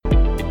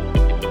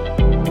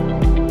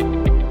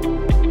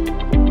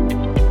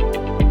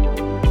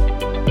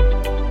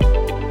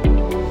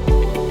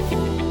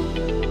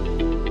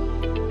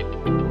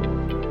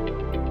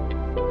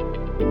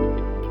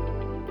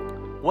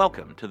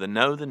Welcome to the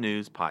Know the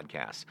News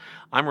podcast.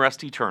 I'm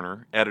Rusty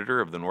Turner, editor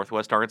of the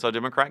Northwest Arkansas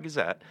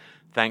Democrat-Gazette.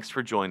 Thanks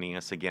for joining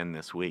us again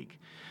this week.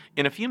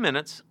 In a few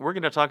minutes, we're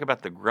going to talk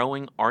about the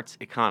growing arts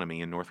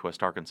economy in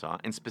Northwest Arkansas,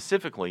 and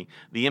specifically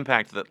the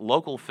impact that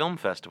local film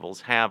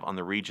festivals have on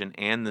the region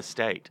and the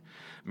state.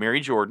 Mary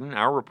Jordan,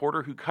 our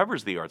reporter who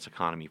covers the arts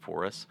economy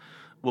for us,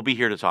 will be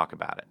here to talk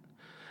about it.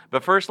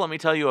 But first, let me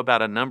tell you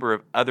about a number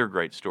of other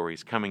great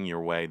stories coming your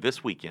way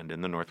this weekend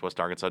in the Northwest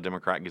Arkansas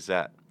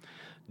Democrat-Gazette.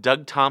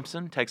 Doug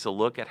Thompson takes a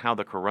look at how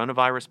the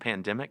coronavirus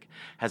pandemic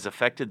has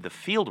affected the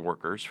field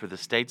workers for the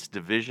state's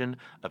Division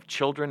of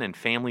Children and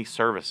Family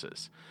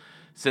Services.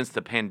 Since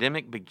the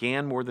pandemic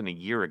began more than a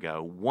year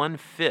ago,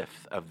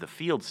 1/5 of the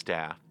field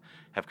staff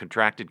have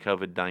contracted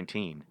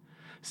COVID-19.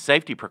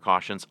 Safety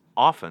precautions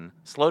often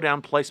slow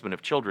down placement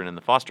of children in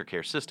the foster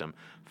care system,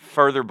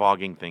 further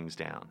bogging things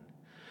down.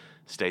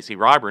 Stacy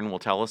Ryburn will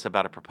tell us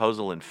about a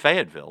proposal in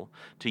Fayetteville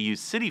to use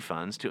city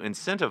funds to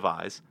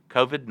incentivize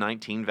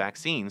COVID-19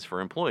 vaccines for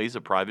employees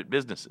of private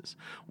businesses.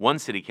 One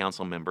city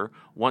council member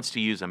wants to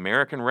use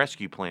American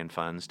Rescue Plan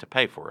funds to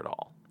pay for it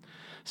all.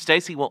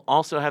 Stacy will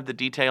also have the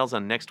details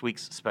on next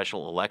week's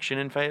special election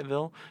in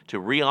Fayetteville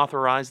to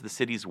reauthorize the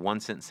city's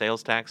 1-cent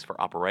sales tax for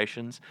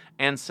operations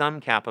and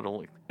some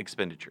capital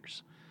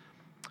expenditures.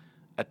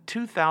 A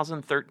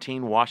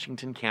 2013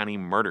 Washington County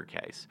murder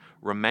case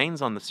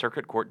remains on the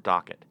circuit court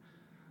docket,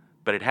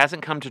 but it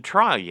hasn't come to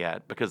trial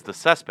yet because the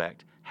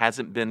suspect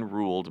hasn't been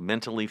ruled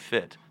mentally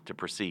fit to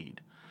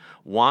proceed.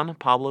 Juan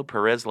Pablo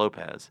Perez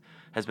Lopez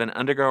has been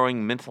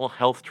undergoing mental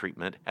health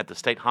treatment at the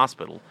state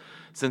hospital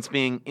since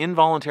being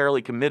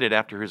involuntarily committed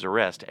after his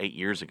arrest 8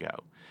 years ago.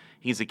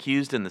 He's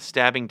accused in the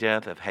stabbing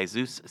death of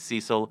Jesus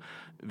Cecil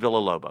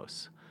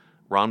Villalobos.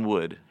 Ron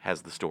Wood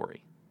has the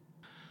story.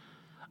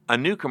 A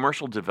new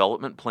commercial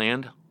development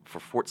planned for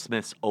Fort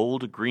Smith's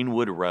old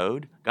Greenwood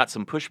Road got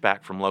some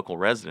pushback from local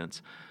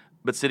residents,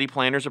 but city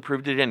planners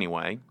approved it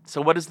anyway.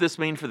 So what does this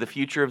mean for the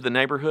future of the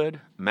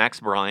neighborhood? Max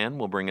Bryan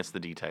will bring us the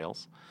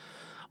details.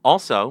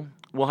 Also,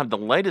 we'll have the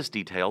latest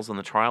details on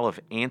the trial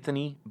of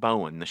Anthony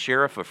Bowen, the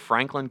sheriff of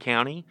Franklin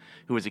County,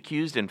 who was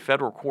accused in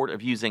federal court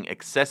of using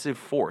excessive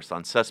force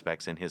on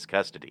suspects in his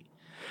custody.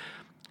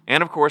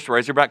 And of course,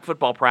 Razorback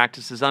football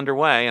practice is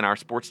underway, and our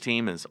sports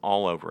team is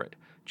all over it.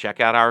 Check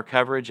out our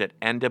coverage at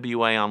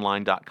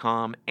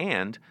nwaonline.com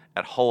and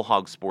at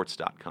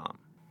wholehogsports.com.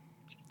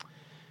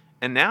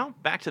 And now,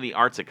 back to the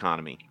arts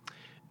economy.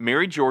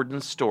 Mary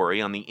Jordan's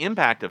story on the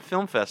impact of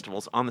film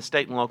festivals on the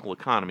state and local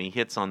economy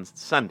hits on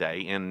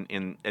Sunday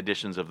in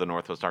editions of the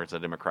Northwest Arkansas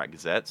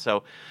Democrat-Gazette.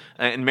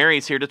 And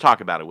Mary's here to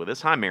talk about it with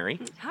us. Hi, Mary.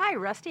 Hi,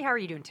 Rusty. How are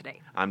you doing today?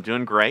 I'm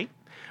doing great.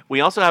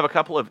 We also have a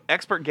couple of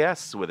expert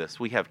guests with us.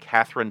 We have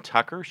Catherine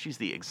Tucker. She's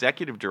the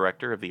executive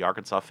director of the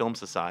Arkansas Film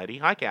Society.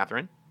 Hi,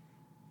 Catherine.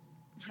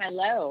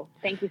 Hello.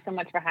 Thank you so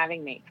much for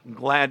having me.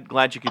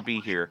 Glad you could be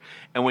here.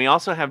 And we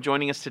also have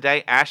joining us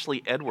today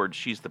Ashley Edwards.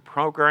 She's the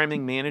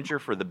programming manager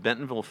for the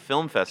Bentonville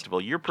Film Festival.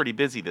 You're pretty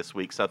busy this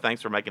week, so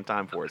thanks for making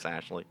time for us,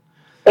 Ashley.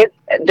 It's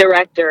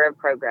director of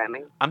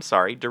programming. I'm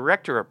sorry,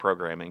 director of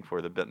programming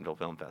for the Bentonville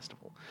Film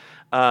Festival.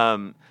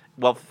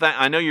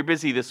 I know you're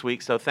busy this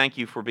week, so thank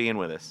you for being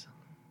with us.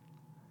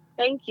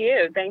 Thank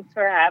you. Thanks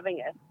for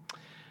having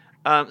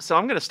us. So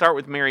I'm going to start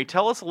with Mary.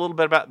 Tell us a little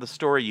bit about the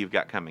story you've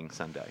got coming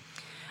Sunday.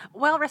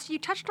 Well, Rusty, you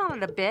touched on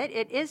it a bit.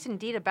 It is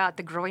indeed about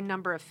the growing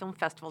number of film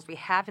festivals we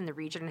have in the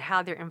region and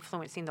how they're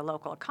influencing the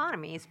local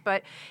economies,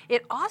 but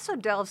it also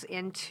delves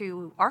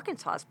into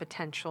Arkansas's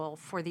potential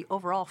for the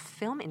overall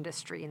film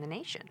industry in the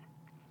nation.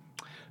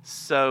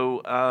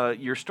 So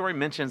your story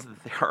mentions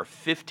that there are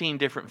 15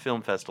 different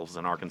film festivals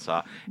in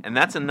Arkansas, and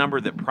that's a number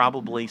that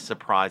probably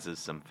surprises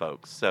some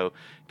folks. So,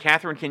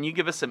 Catherine, can you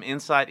give us some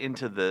insight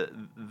into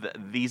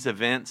these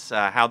events,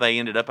 how they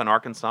ended up in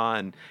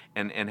Arkansas,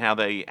 and how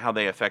they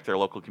affect their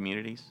local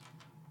communities?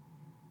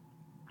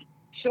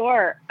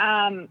 Sure.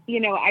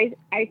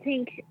 I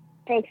think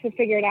folks have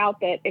figured out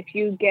that if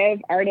you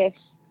give artists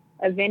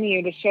a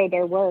venue to show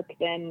their work,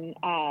 then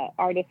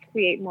artists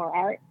create more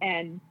art,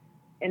 and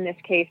in this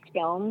case,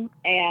 film.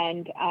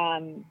 And,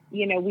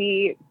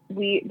 the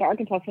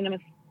Arkansas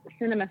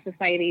Cinema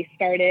Society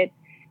started,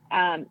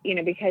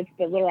 because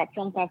the Little Rock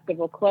Film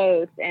Festival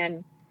closed,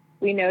 and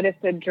we noticed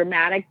a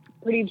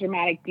pretty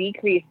dramatic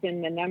decrease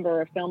in the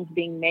number of films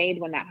being made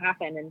when that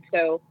happened. And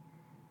so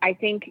I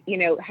think,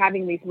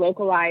 having these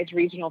localized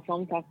regional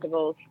film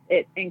festivals,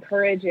 it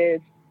encourages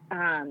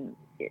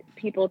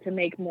people to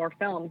make more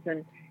films,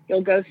 and you'll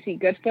go see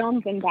good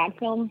films and bad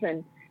films.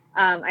 And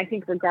I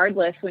think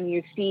regardless, when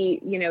you see,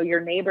 your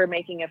neighbor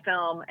making a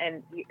film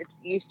and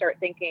you start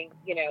thinking,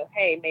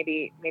 hey,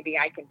 maybe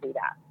I can do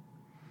that.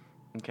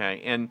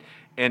 Okay,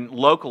 and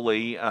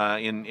locally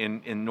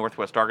in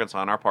Northwest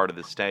Arkansas, in our part of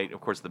the state,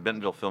 of course, the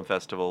Bentonville Film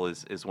Festival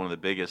is one of the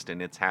biggest,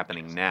 and it's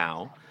happening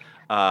now.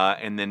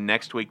 And then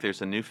next week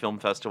there's a new film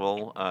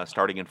festival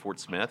starting in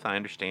Fort Smith, I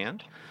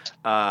understand.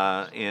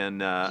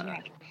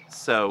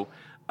 So.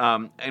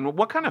 And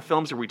what kind of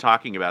films are we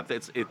talking about?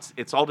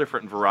 It's all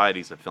different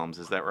varieties of films.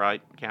 Is that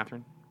right,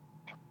 Catherine?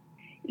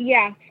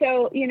 Yeah,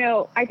 so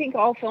I think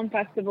all film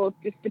festivals,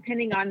 just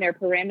depending on their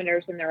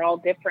parameters, and they're all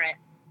different.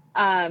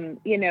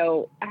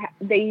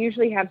 They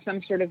usually have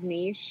some sort of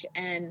niche,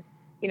 and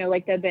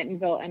like the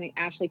Bentonville, and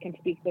Ashley can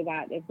speak to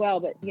that as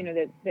well. But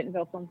the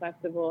Bentonville Film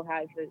Festival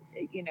has,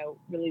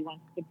 really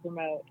wants to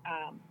promote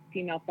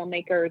female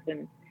filmmakers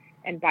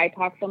and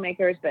BIPOC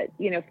filmmakers. But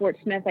Fort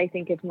Smith, I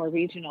think, is more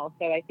regional,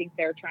 so I think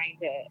they're trying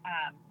to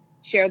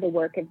share the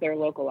work of their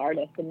local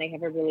artists, and they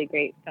have a really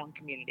great film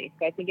community.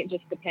 So I think it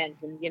just depends.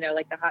 And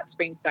like the Hot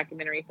Springs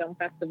Documentary Film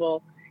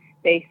Festival,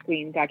 they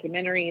screen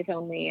documentaries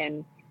only,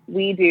 and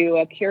we do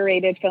a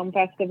curated film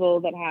festival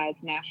that has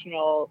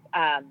national,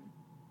 kind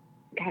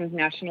of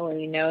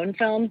nationally known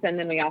films, and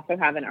then we also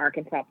have an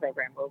Arkansas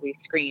program where we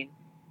screen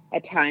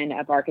a ton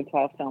of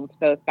Arkansas films,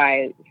 both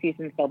by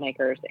seasoned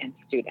filmmakers and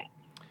students.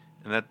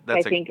 And that's so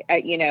I think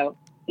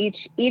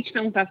each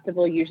film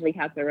festival usually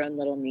has their own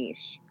little niche.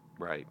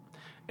 Right.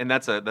 And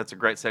that's a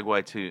great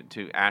segue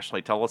to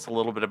Ashley. Tell us a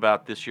little bit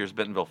about this year's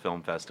Bentonville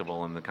Film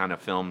Festival and the kind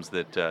of films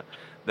that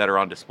are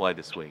on display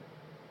this week.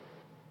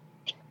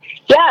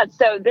 Yeah,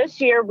 so this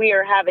year we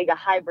are having a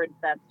hybrid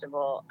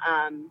festival.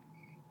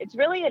 It's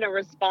really in a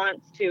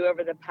response to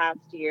over the past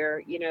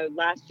year.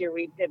 Last year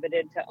we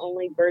pivoted to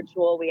only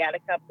virtual. We had a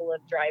couple of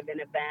drive-in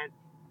events.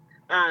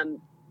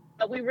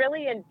 But we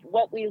really, and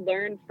what we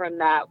learned from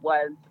that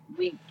was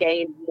we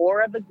gained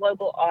more of a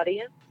global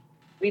audience.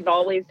 We've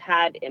always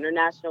had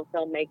international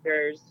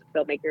filmmakers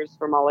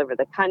from all over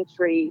the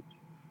country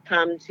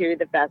come to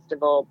the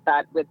festival,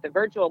 but with the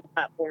virtual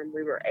platform,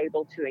 we were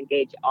able to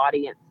engage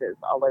audiences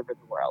all over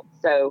the world.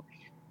 So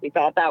we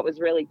thought that was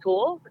really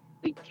cool.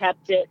 We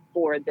kept it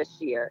for this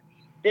year.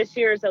 This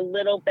year is a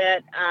little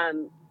bit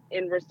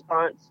in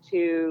response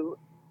to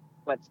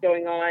what's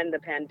going on, the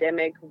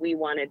pandemic. We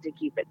wanted to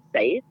keep it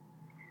safe.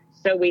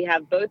 So we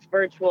have both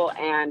virtual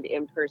and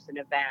in-person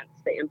events.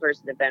 The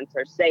in-person events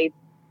are safe.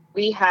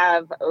 We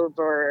have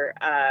over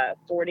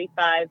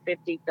 45,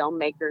 50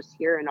 filmmakers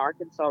here in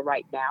Arkansas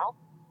right now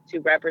to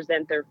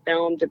represent their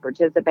film, to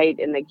participate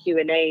in the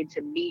Q&A,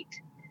 to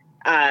meet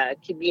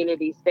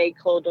community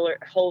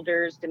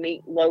stakeholders, to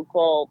meet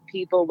local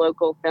people,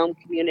 local film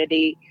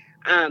community.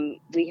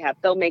 We have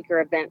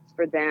filmmaker events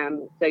for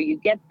them. So you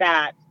get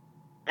that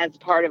as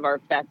part of our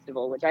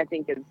festival, which I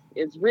think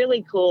is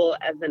really cool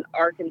as an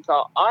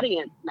Arkansas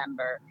audience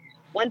member.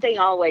 One thing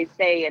I always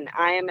say, and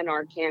I am an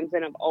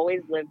Arkansan, I've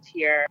always lived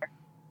here,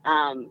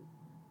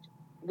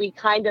 we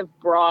kind of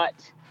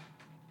brought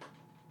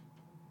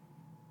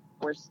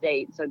our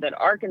state so that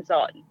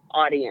Arkansas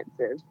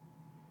audiences,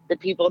 the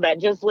people that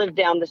just live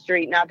down the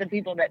street, not the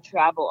people that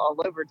travel all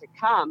over to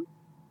come,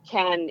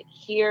 can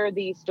hear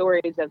these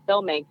stories of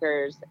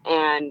filmmakers.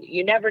 And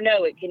you never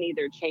know, it can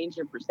either change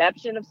your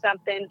perception of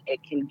something,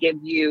 it can give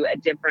you a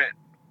different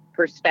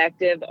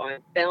perspective on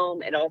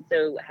film. It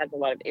also has a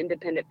lot of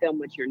independent film,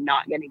 which you're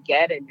not going to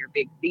get in your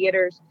big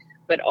theaters,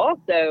 but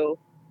also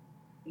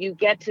you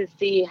get to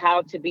see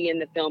how to be in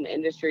the film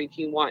industry if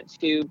you want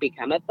to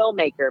become a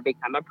filmmaker,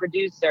 become a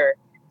producer.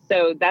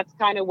 So that's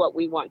kind of what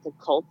we want to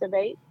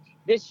cultivate.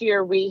 This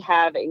year, we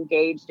have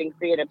engaged and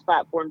created a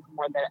platform for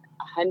more than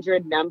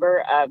 100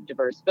 number of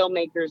diverse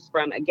filmmakers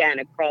from, again,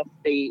 across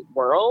the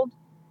world,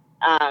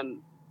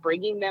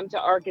 bringing them to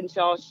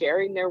Arkansas,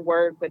 sharing their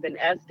work with an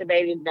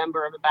estimated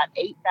number of about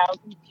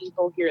 8,000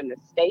 people here in the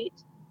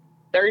state,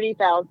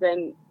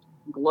 30,000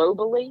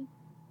 globally.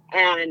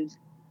 And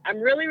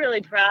I'm really,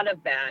 really proud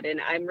of that. And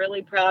I'm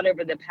really proud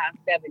over the past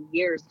 7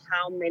 years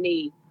how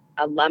many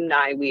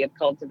alumni we have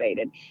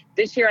cultivated.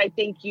 This year, I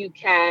think you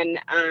can,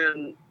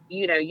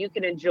 you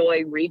can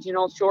enjoy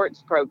regional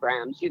shorts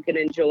programs. You can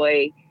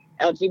enjoy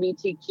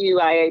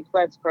LGBTQIA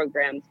plus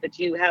programs, but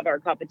you have our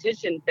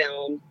competition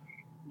films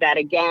that,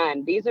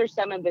 again, these are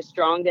some of the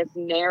strongest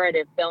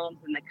narrative films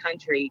in the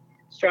country,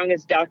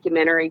 strongest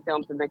documentary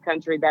films in the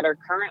country that are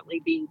currently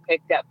being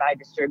picked up by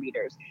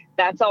distributors.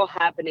 That's all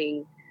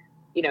happening,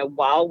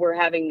 while we're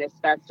having this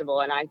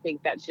festival. And I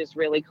think that's just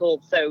really cool.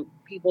 So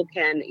people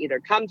can either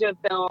come to a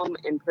film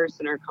in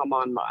person or come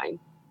online.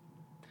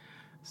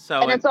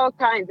 And it's all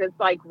kinds. It's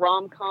like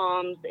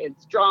rom-coms,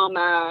 it's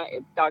drama,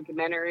 it's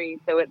documentary.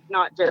 So it's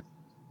not just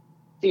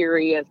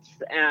serious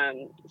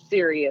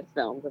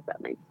films, if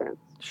that makes sense.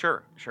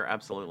 Sure,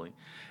 absolutely.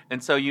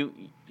 And so you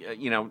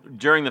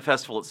during the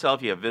festival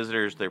itself, you have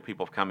visitors. There are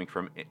people coming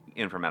from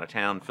out of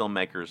town,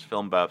 filmmakers,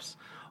 film buffs,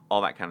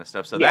 all that kind of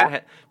stuff. So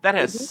that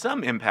has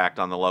some impact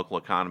on the local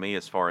economy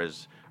as far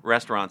as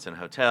restaurants and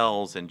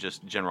hotels and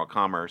just general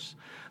commerce,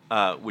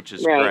 which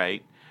is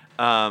great.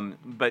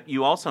 But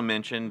you also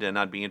mentioned, and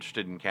I'd be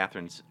interested in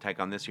Catherine's take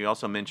on this, you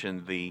also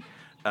mentioned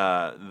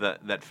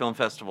that film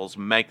festivals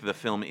make the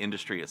film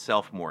industry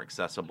itself more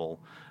accessible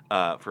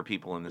for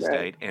people in the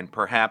state, and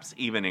perhaps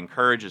even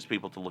encourages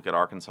people to look at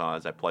Arkansas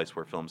as a place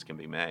where films can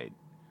be made.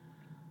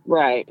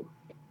 Right.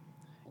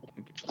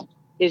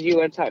 Did you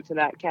want to talk to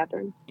that,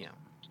 Catherine? Yeah.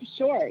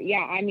 Sure. Yeah.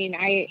 I mean,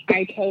 I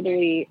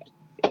totally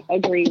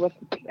agree with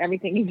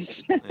everything you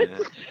just said.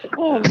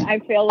 Yeah. I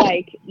feel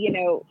like,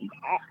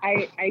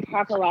 I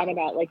talk a lot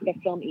about like the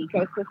film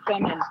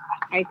ecosystem, and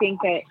I think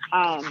that,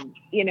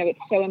 it's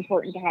so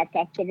important to have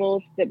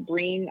festivals that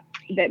bring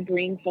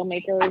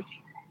filmmakers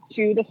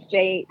to the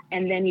state.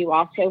 And then you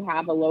also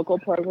have a local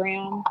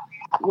program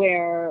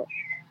where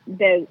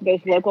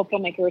those local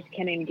filmmakers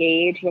can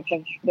engage with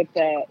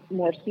the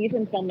more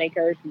seasoned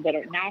filmmakers that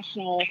are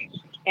national,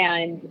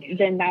 and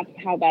then that's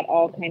how that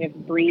all kind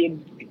of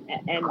breeds.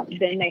 And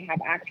then they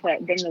have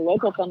access. Then the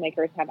local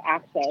filmmakers have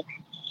access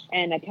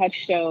and a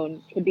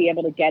touchstone to be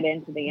able to get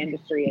into the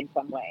industry in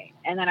some way.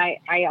 And then I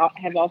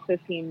have also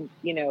seen,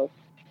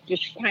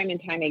 just time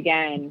and time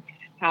again,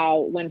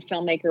 how when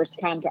filmmakers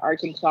come to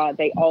Arkansas,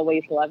 they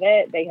always love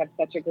it. They have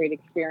such a great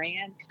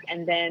experience,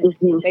 and then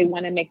they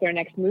want to make their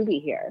next movie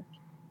here.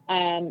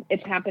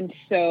 It's happened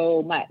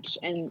so much,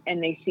 and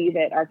they see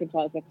that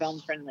Arkansas is a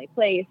film-friendly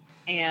place,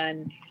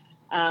 and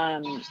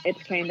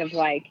it's kind of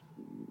like,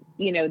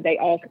 they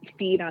all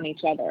feed on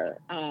each other.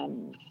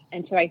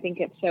 And so I think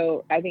it's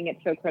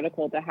so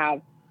critical to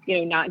have,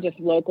 not just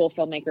local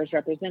filmmakers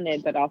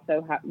represented, but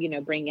also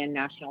bring in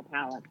national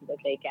talent so that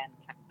they can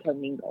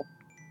commingle.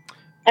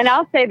 And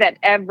I'll say that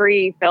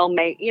every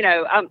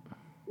filmmaker,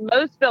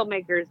 most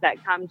filmmakers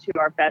that come to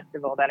our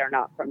festival that are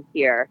not from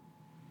here,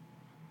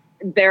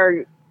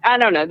 I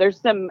don't know, there's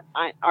some,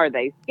 are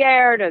they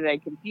scared? Are they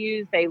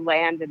confused? They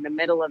land in the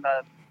middle of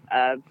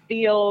a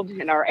field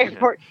in our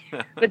airport,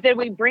 but then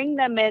we bring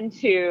them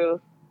into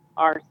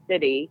our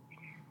city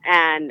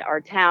and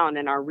our town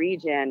and our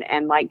region.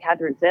 And like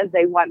Catherine says,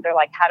 they're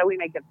like, how do we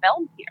make a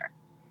film here?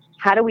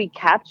 How do we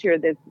capture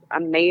this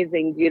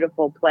amazing,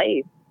 beautiful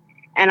place?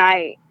 And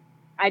I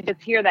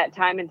just hear that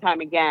time and time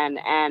again.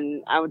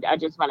 And I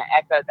just want to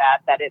echo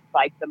that it's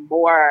like the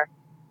more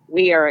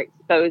we are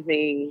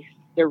exposing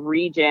the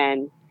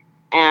region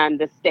and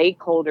the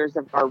stakeholders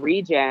of our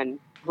region,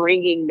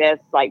 bringing this,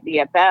 like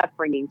BFF,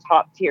 bringing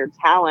top tier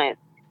talent,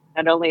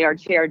 not only our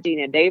chair,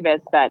 Gina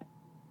Davis, but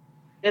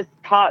this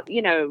top,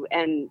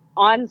 and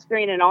on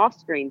screen and off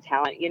screen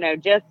talent,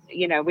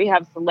 we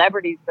have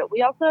celebrities, but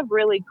we also have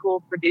really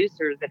cool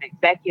producers and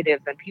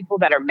executives and people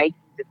that are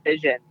making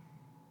decisions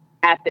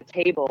at the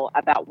table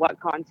about what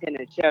content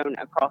is shown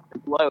across the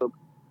globe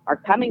are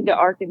coming to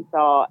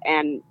Arkansas.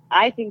 And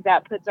I think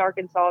that puts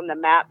Arkansas on the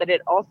map, but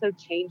it also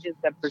changes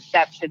the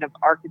perception of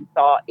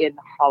Arkansas in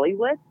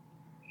Hollywood.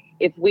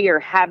 If we are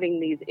having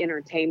these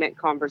entertainment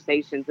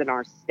conversations in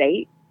our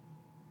state,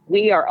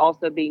 we are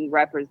also being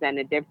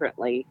represented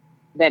differently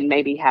than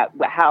maybe how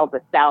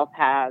the South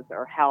has,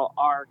 or how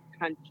our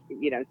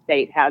country,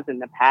 state has in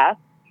the past.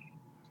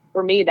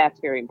 For me, that's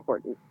very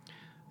important.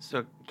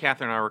 So,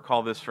 Catherine, I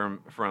recall this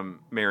from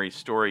Mary's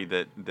story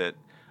that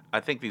I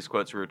think these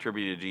quotes were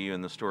attributed to you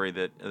in the story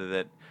that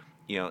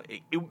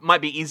it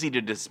might be easy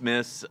to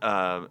dismiss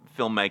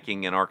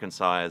filmmaking in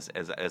Arkansas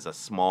as a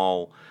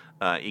small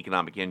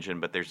economic engine,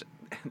 but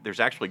there's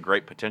actually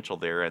great potential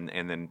there,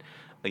 and then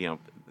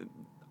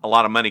a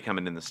lot of money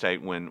coming in the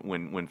state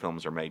when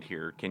films are made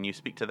here. Can you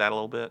speak to that a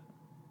little bit?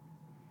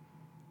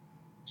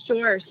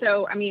 Sure.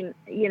 So, I mean,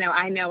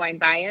 I know I'm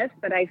biased,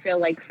 but I feel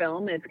like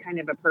film is kind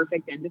of a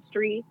perfect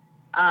industry,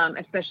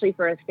 especially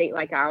for a state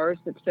like ours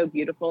that's so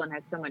beautiful and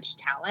has so much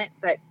talent.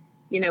 But,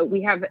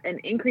 we have an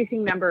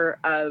increasing number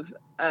of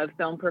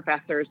film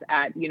professors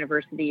at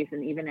universities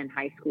and even in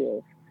high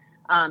schools.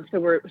 So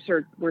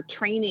we're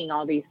training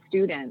all these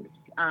students,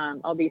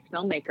 all these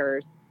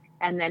filmmakers,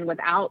 and then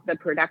without the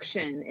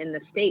production in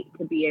the state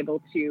to be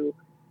able to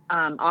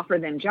offer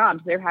them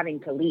jobs, they're having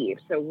to leave.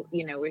 So,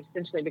 we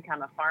essentially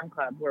become a farm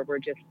club where we're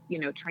just,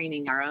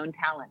 training our own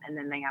talent, and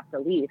then they have to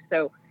leave.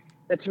 So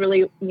that's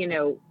really,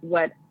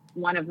 what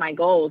one of my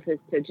goals is,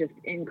 to just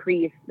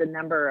increase the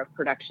number of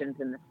productions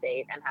in the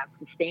state and have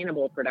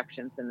sustainable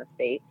productions in the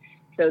state,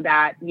 so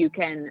that you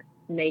can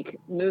make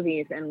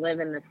movies and live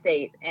in the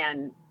state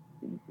and,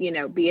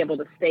 be able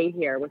to stay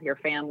here with your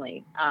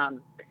family.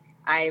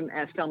 I'm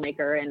a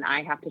filmmaker and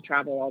I have to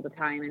travel all the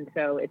time. And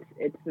so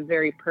it's a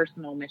very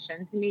personal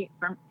mission to me,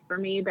 for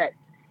me. But,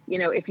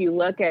 if you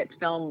look at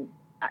film,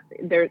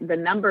 the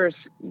numbers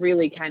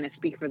really kind of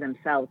speak for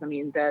themselves. I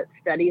mean, the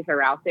studies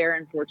are out there.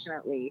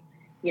 Unfortunately,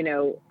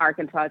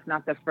 Arkansas is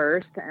not the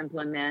first to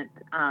implement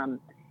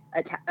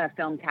a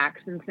film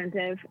tax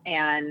incentive.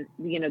 And,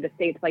 the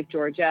states like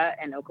Georgia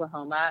and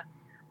Oklahoma,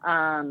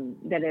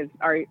 that is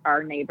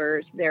our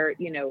neighbors,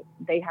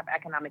 they have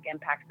economic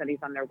impact studies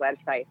on their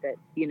website that,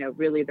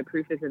 really the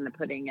proof is in the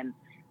pudding,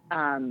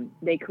 and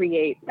they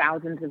create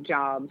thousands of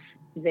jobs.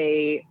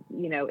 They,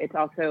 it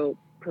also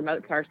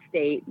promotes our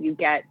state. You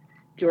get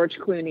George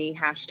Clooney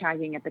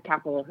hashtagging at the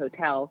Capitol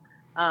Hotel.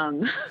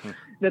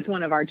 That's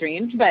one of our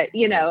dreams, but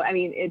I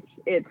mean,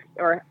 it's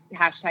or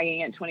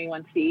hashtagging at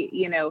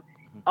 21C,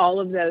 all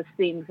of those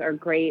things are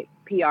great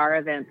PR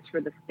events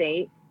for the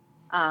state.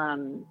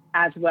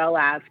 As well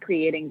as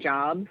creating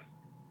jobs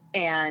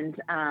and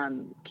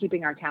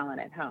keeping our talent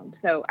at home.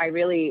 So I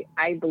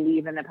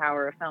believe in the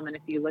power of film. And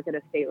if you look at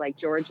a state like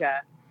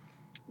Georgia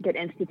that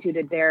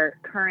instituted their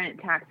current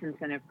tax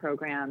incentive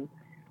program,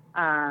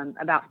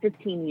 about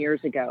 15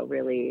 years ago,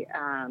 really.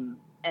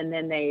 And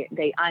then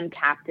they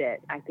uncapped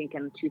it, I think,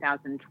 in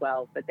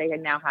 2012. But they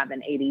now have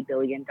an $80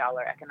 billion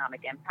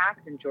economic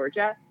impact in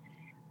Georgia.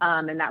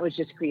 And that was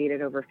just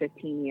created over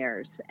 15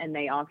 years. And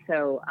they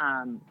also,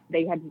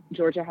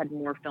 Georgia had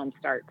more film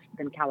starts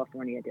than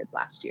California did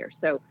last year.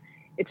 So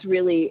it's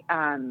really,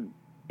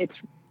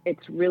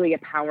 it's really a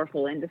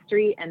powerful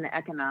industry, and the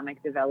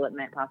economic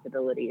development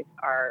possibilities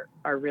are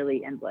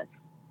really endless.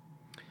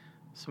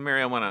 So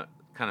Mary, I want to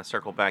kind of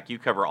circle back. You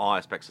cover all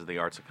aspects of the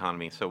arts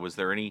economy. So what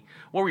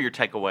were your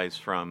takeaways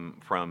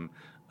from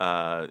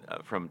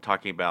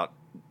talking about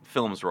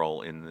film's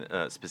role in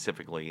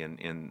specifically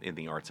in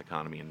the arts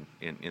economy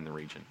in the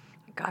region?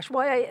 Gosh,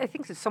 well, I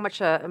think it's so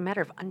much a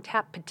matter of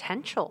untapped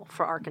potential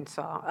for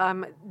Arkansas.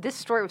 This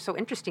story was so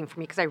interesting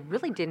for me because I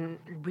really didn't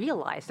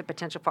realize the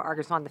potential for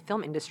Arkansas in the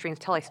film industry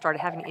until I started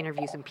having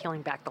interviews and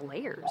peeling back the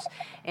layers.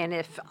 And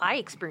if I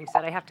experienced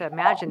that, I have to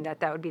imagine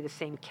that would be the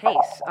same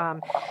case.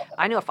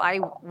 I know if I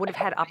would have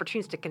had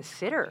opportunities to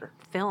consider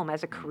film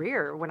as a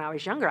career when I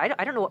was younger, I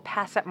don't know what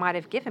path that might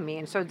have given me.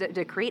 And so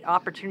to create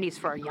opportunities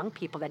for our young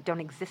people that don't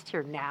exist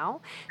here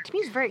now, to me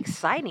is very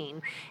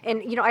exciting.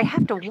 And, I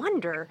have to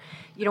wonder,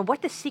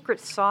 what the secret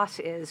sauce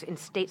is in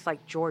states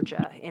like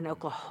Georgia and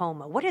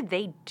Oklahoma. What are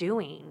they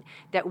doing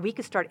that we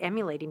could start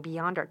emulating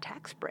beyond our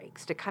tax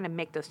breaks to kind of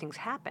make those things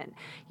happen?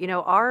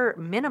 Our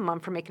minimum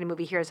for making a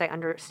movie here, as I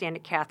understand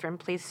it, Catherine,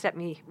 please set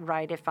me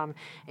right if I'm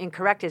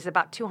incorrect, is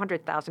about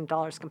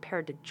 $200,000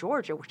 compared to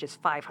Georgia, which is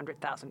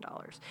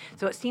 $500,000.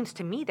 So it seems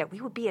to me that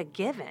we would be a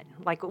given,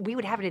 like we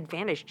would have an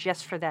advantage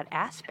just for that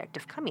aspect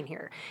of coming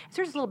here. So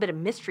there's a little bit of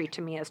mystery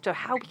to me as to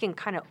how we can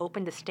kind of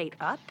open the state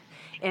up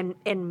and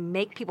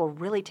make people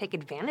really take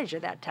advantage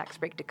of that tax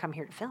break to come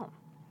here to film.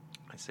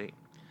 I see.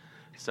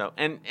 So,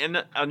 and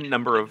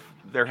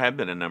there have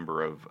been a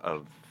number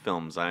of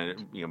films,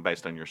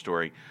 based on your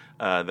story,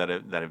 that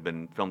have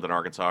been filmed in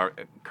Arkansas,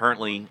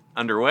 currently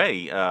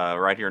underway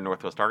right here in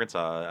Northwest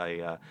Arkansas.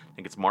 I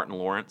think it's Martin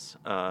Lawrence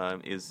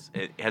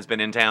has been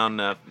in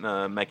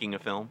town making a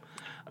film.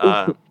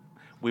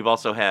 We've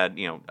also had,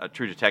 A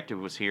True Detective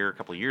was here a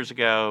couple of years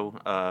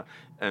ago,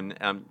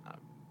 and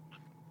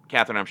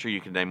Catherine, I'm sure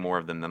you can name more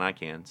of them than I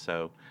can.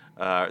 So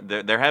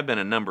there have been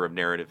a number of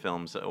narrative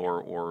films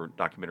or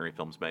documentary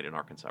films made in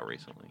Arkansas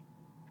recently.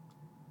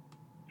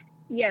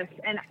 Yes,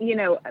 and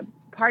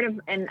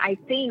and I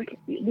think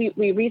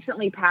we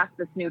recently passed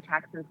this new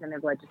tax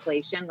incentive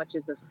legislation, which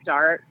is a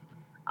start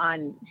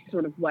on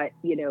sort of what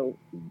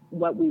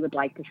we would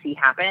like to see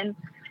happen.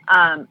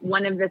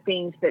 One of the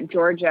things that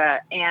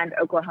Georgia and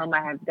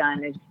Oklahoma have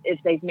done is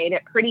they've made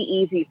it pretty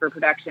easy for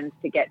productions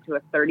to get to a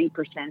 30%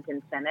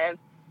 incentive.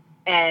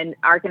 And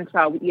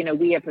Arkansas,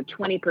 we have a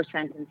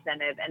 20%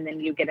 incentive, and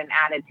then you get an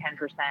added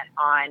 10%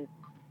 on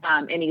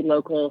any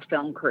local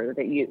film crew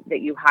that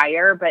you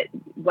hire. But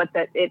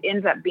it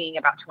ends up being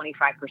about 25%.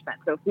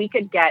 So if we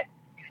could get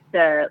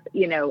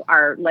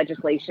our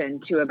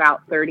legislation to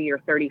about 30 or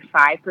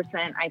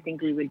 35%, I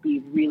think we would be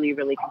really,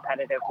 really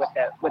competitive with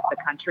the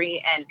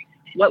country. And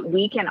what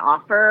we can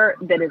offer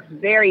that is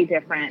very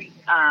different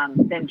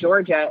than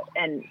Georgia,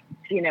 and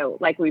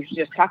like we've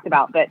just talked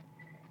about, but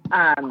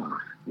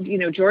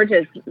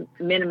Georgia's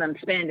minimum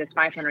spend is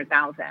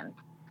 $500,000.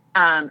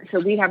 So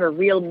we have a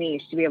real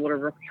niche to be able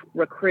to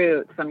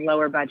recruit some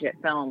lower budget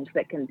films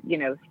that can,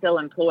 still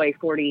employ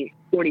 40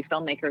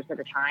 filmmakers at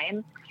a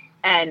time.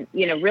 And,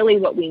 really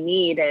what we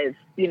need is,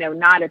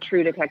 not a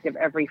True Detective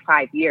every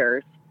 5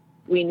 years.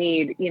 We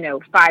need,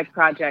 5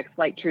 projects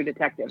like True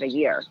Detective a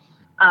year,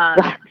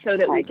 so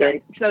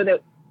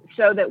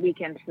that we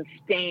can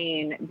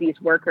sustain these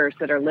workers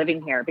that are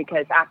living here.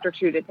 Because after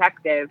True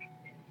Detective,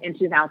 in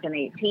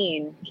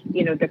 2018,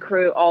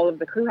 all of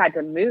the crew had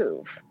to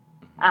move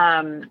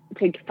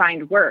to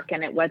find work.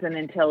 And it wasn't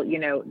until,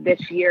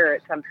 this year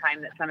at some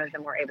time that some of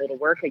them were able to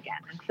work again.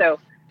 And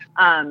so,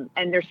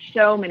 and there's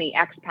so many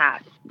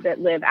expats that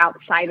live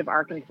outside of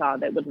Arkansas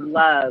that would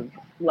love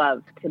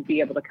to be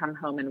able to come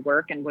home and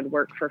work, and would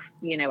work for,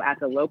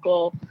 as a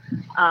local.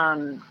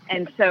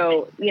 And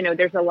so,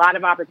 there's a lot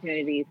of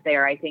opportunities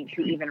there, I think,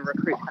 to even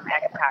recruit some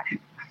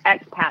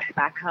expats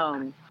back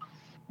home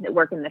that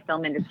work in the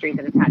film industry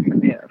that have had to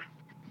move.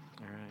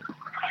 All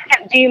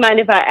right. Do you mind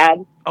if I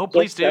add? Oh,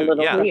 please do.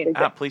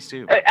 Yeah, please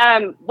do.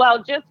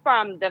 Well, just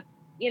from the,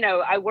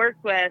 I work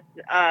with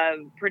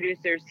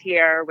producers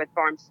here with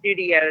Farm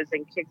Studios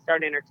and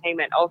Kickstart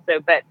Entertainment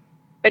also, but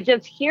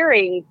just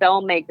hearing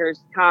filmmakers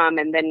come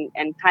and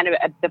kind of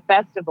at the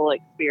festival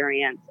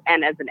experience,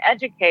 and as an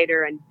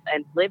educator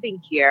and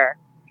living here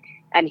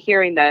and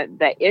hearing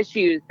the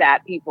issues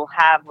that people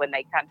have when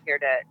they come here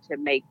to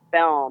make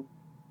film,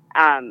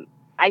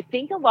 I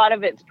think a lot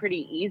of it's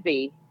pretty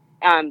easy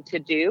to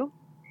do.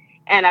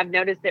 And I've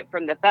noticed it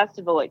from the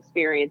festival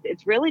experience.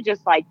 It's really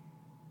just like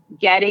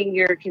getting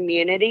your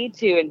community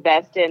to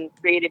invest in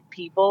creative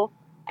people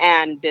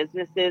and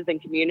businesses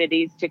and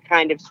communities to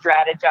kind of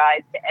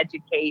strategize, to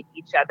educate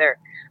each other,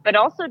 but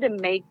also to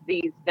make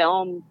these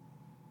films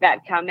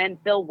that come in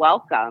feel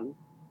welcome.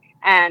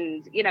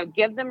 and,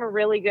 give them a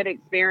really good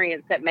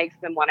experience that makes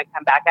them want to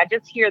come back. I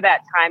just hear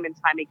that time and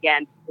time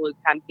again, people who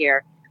come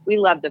here. We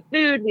love the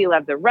food. We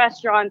love the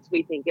restaurants.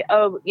 We think,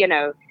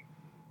 and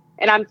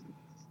I'm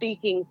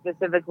speaking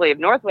specifically of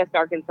Northwest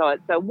Arkansas.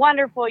 It's so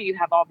wonderful. You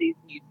have all these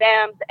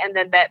museums, and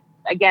then that,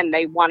 again,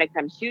 they want to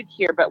come shoot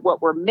here. But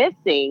what we're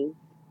missing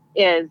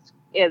is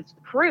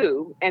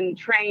crew and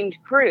trained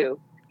crew.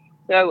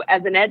 So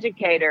as an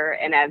educator,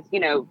 and as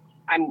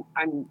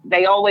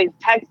they always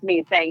text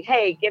me saying,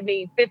 "Hey, give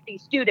me 50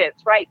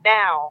 students right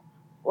now,"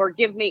 or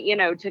give me,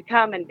 to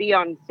come and be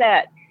on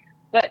set.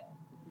 But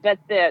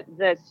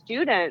the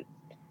students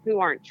who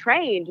aren't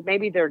trained,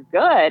 maybe they're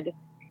good,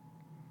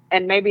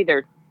 and maybe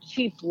they're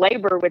cheap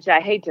labor, which I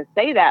hate to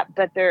say that,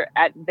 but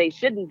they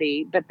shouldn't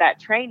be. But that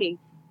training,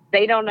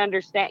 they don't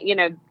understand.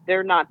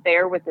 They're not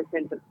there with a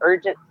sense of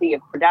urgency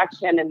of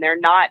production, and they're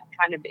not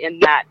kind of in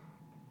that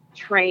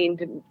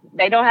trained.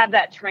 They don't have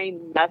that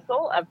trained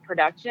muscle of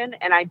production.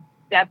 And I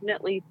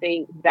definitely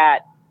think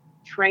that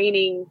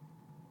training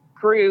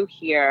crew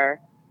here,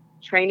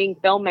 training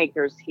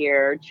filmmakers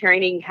here,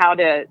 training how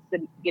to,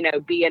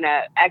 be in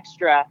a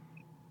extra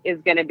is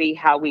going to be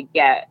how we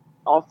get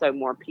also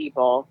more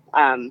people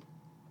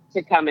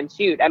to come and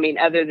shoot. I mean,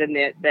 other than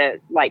the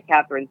like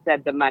Catherine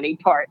said, the money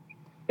part.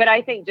 But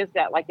I think just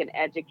at like an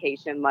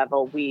education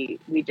level, we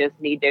just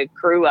need to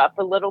crew up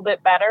a little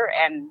bit better.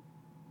 And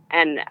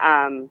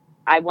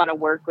I want to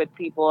work with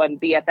people, and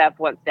BFF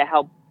wants to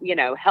help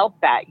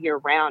that year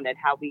round, and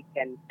how we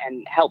can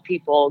and help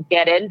people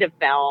get into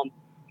film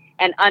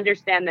and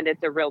understand that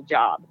it's a real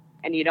job,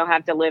 and you don't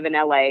have to live in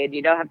LA, and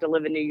you don't have to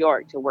live in New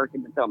York to work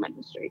in the film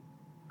industry.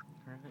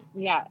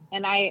 Yeah.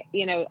 And I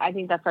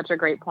think that's such a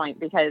great point,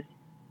 because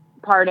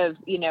part of,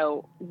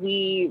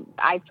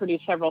 I've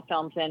produced several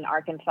films in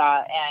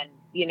Arkansas, and,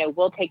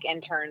 we'll take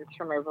interns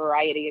from a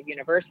variety of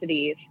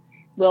universities.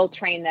 We'll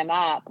train them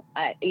up,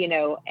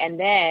 and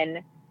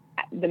then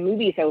the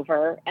movie's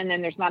over, and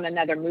then there's not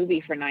another movie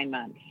for 9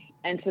 months.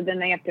 And so then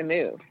they have to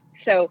move.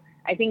 So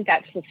I think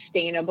that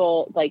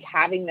sustainable, like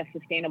having the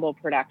sustainable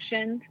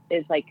productions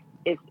is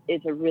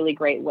a really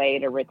great way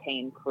to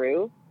retain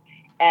crew.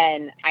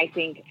 And I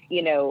think,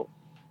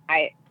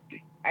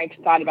 I've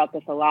thought about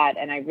this a lot,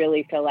 and I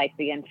really feel like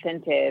the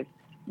incentive,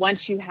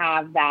 once you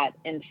have that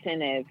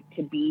incentive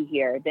to be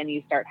here, then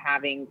you start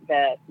having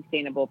the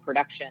sustainable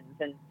productions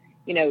and,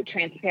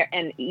 transparent,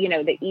 and,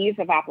 the ease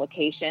of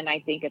application, I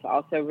think, is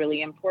also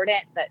really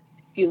important. That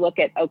if you look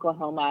at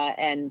Oklahoma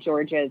and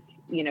Georgia's,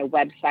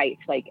 websites,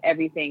 like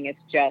everything is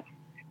just,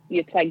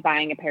 it's like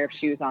buying a pair of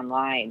shoes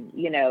online.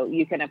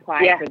 You can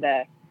apply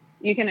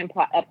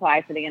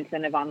apply for the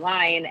incentive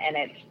online, and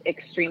it's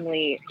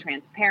extremely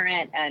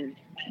transparent and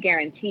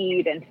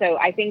guaranteed. And so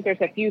I think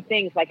there's a few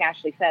things, like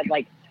Ashley said,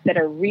 like that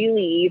are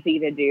really easy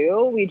to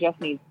do. We just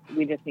need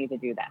to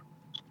do them.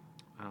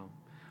 Oh,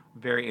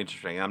 very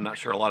interesting. I'm not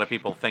sure a lot of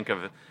people think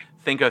of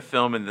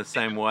film in the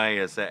same way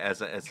as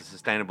a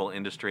sustainable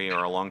industry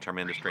or a long-term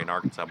industry in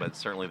Arkansas, but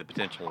certainly the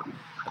potential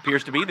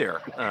appears to be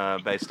there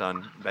based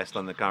on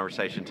the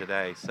conversation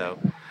today. So,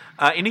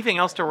 anything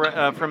else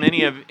from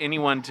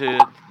anyone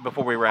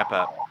before we wrap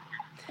up?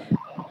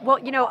 Well,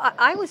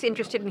 I was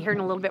interested in hearing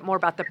a little bit more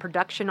about the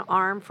production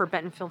arm for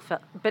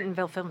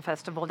Bentonville Film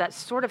Festival. That's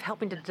sort of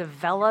helping to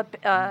develop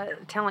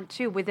talent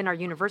too within our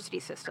university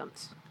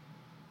systems.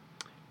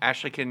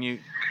 Ashley, can you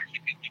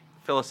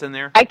fill us in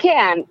there? I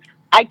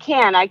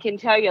can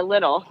tell you a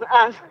little.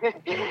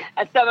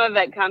 Some of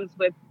it comes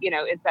with,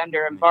 it's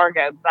under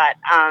embargo, but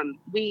I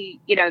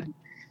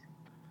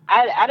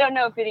don't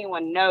know if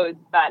anyone knows,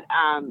 but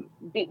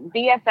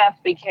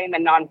BFF became a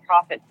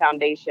nonprofit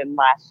foundation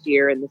last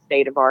year in the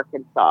state of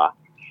Arkansas,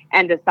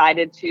 and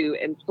decided to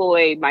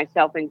employ,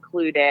 myself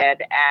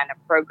included, and a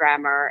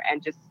programmer,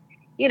 and just,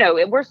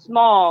 we're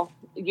small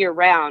year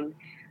round,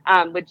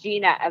 with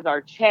Gina as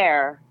our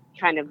chair,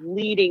 kind of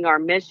leading our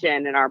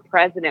mission, and our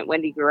president,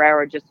 Wendy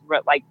Guerrero, just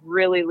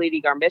really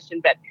leading our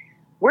mission. But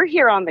we're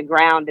here on the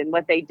ground, and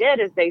what they did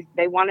is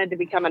they wanted to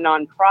become a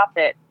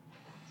nonprofit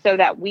so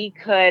that we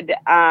could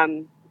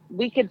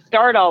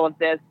start all of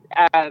this,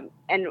 and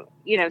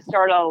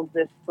start all of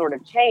this sort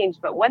of change.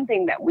 But one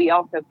thing that we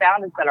also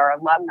found is that our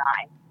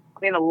alumni,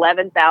 we have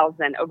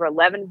over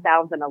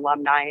 11,000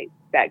 alumni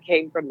that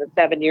came from the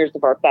 7 years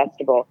of our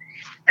festival.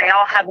 They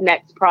all have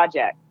next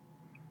projects.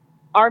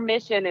 Our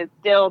mission is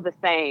still the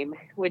same,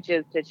 which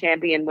is to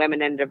champion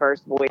women and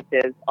diverse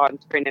voices on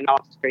screen and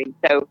off screen.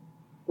 So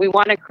we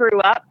want to crew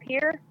up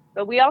here,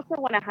 but we also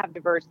want to have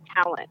diverse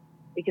talent,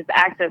 because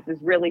access is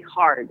really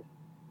hard.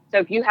 So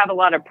if you have a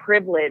lot of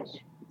privilege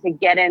to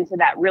get into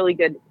that really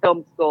good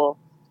film school,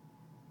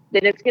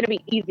 then it's going to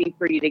be easy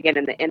for you to get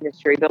in the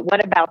industry. But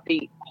what about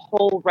the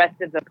whole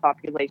rest of the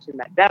population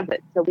that does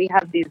it? So we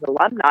have these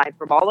alumni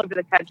from all over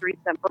the country,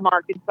 some from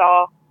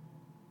Arkansas,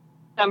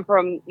 some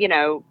from,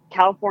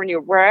 California,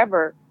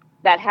 wherever,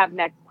 that have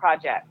next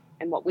projects.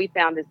 And what we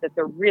found is that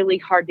they're really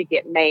hard to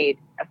get made.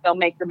 A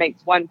filmmaker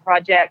makes one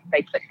project,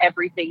 they put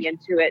everything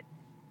into it,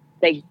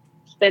 they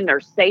spend their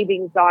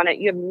savings on it.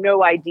 You have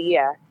no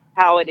idea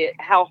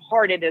how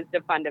hard it is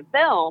to fund a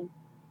film.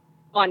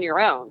 on your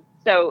own.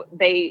 So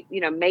they,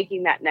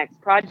 making that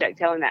next project,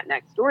 telling that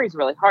next story is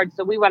really hard.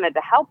 So we wanted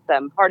to help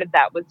them. Part of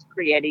that was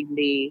creating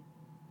the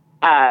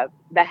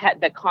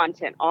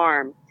content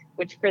arm,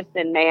 which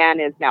Kristen Mann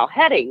is now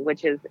heading,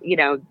 which is,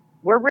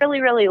 we're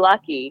really, really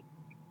lucky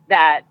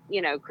that,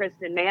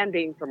 Kristen Mann,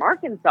 being from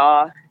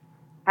Arkansas,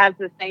 has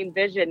the same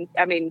vision.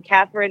 I mean,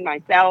 Catherine,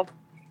 myself,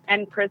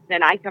 and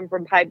Kristen, I'm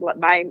from Pine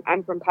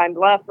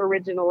Bluff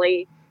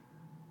originally.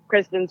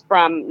 Kristen's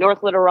from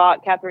North Little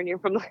Rock. Catherine, you're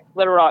from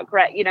Little Rock,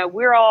 correct?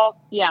 We're all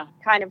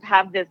kind of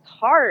have this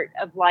heart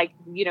of like,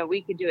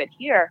 we could do it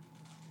here.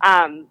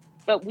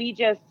 But we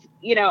just,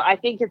 I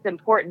think it's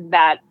important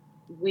that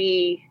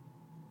these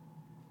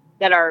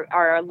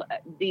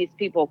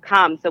people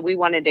come. So we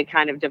wanted to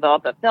kind of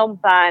develop a film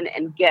fund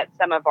and get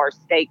some of our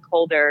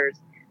stakeholders,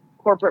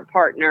 corporate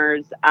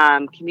partners,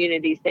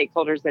 community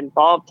stakeholders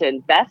involved to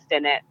invest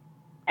in it.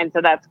 And so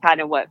that's kind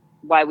of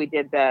why we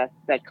did the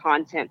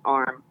content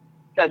arm,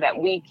 so that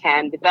we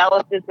can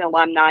develop this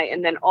alumni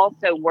and then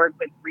also work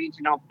with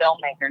regional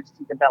filmmakers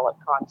to develop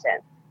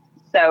content.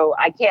 So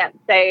I can't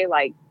say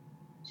like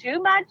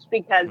too much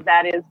because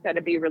that is going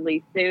to be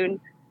released soon,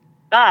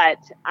 but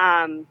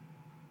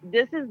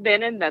this has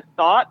been in the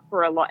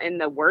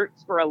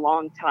works for a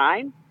long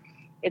time.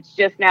 It's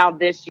just now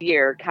this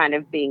year kind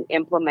of being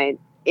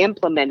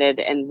implemented,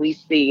 and we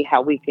see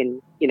how we can,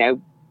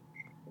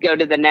 go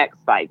to the next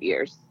 5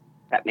 years.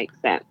 That makes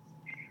sense.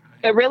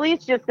 But really,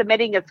 it's just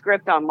submitting a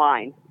script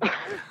online.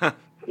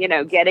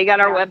 Getting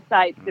on our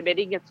website,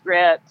 submitting a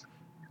script.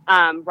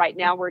 Right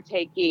now, we're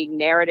taking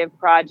narrative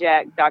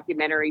project,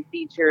 documentary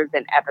features,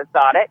 and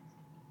episodic.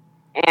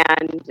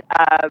 And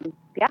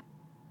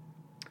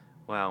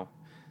Wow.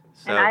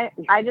 So, and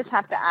I just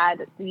have to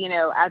add,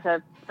 as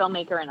a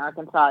filmmaker in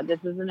Arkansas, this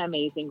is an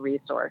amazing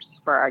resource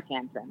for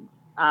Arkansans.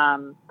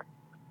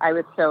 I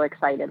was so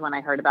excited when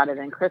I heard about it,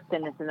 and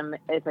Kristen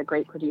is a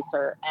great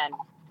producer,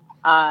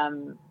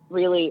 and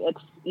really,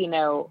 it's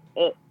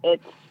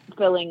it's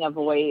filling a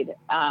void,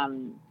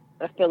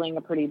 filling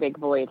a pretty big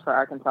void for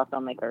Arkansas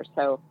filmmakers.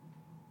 So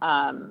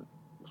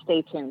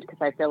stay tuned,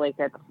 because I feel like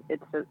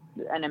it's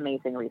an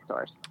amazing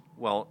resourse.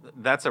 well,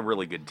 that's a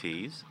really good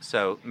tease.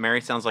 So, Mary,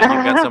 sounds like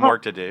you've got some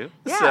work to do.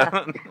 Yeah.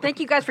 So. Thank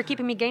you guys for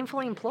keeping me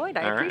gainfully employed.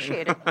 I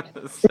appreciate it.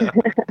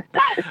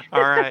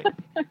 All right.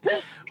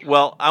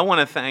 Well, I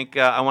want to thank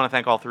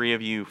all three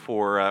of you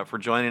for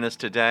joining us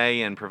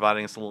today and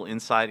providing us a little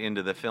insight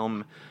into the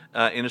film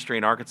industry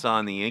in Arkansas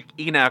and the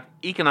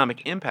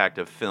economic impact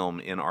of film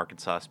in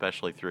Arkansas,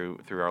 especially through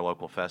our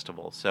local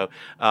festivals. So,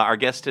 our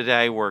guests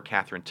today were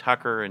Catherine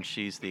Tucker, and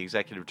she's the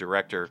executive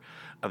director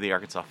of the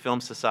Arkansas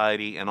Film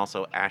Society, and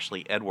also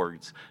Ashley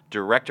Edwards,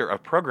 director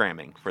of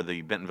programming for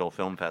the Bentonville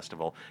Film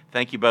Festival.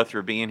 Thank you both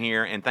for being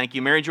here, and thank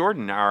you, Mary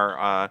Jordan,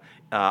 our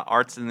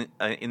arts in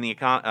the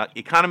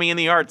economy in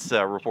the arts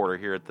reporter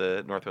here at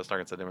the Northwest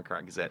Arkansas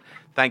Democrat Gazette.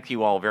 Thank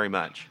you all very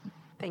much.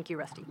 Thank you,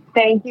 Rusty.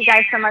 Thank you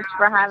guys so much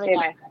for having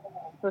us.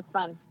 It was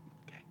fun.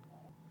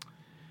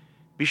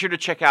 Be sure to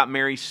check out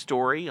Mary's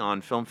story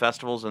on film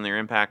festivals and their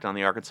impact on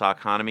the Arkansas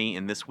economy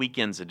in this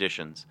weekend's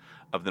editions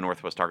of the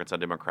Northwest Arkansas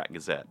Democrat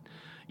Gazette.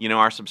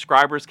 Our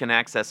subscribers can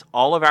access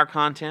all of our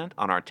content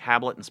on our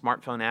tablet and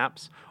smartphone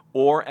apps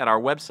or at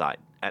our website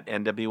at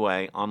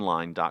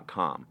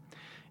nwaonline.com.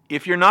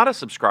 If you're not a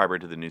subscriber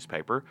to the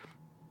newspaper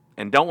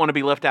and don't want to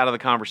be left out of the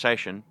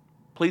conversation,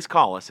 please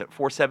call us at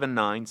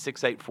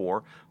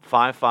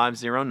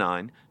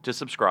 479-684-5509 to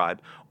subscribe,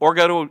 or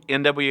go to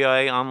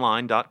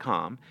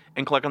nwaonline.com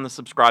and click on the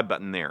subscribe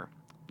button there.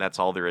 That's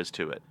all there is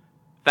to it.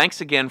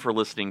 Thanks again for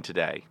listening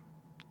today.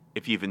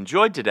 If you've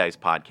enjoyed today's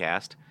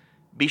podcast,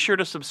 be sure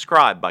to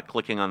subscribe by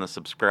clicking on the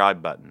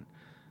subscribe button.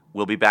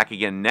 We'll be back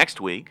again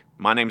next week.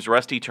 My name's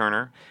Rusty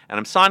Turner, and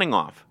I'm signing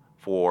off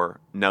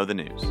for Know the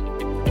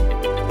News.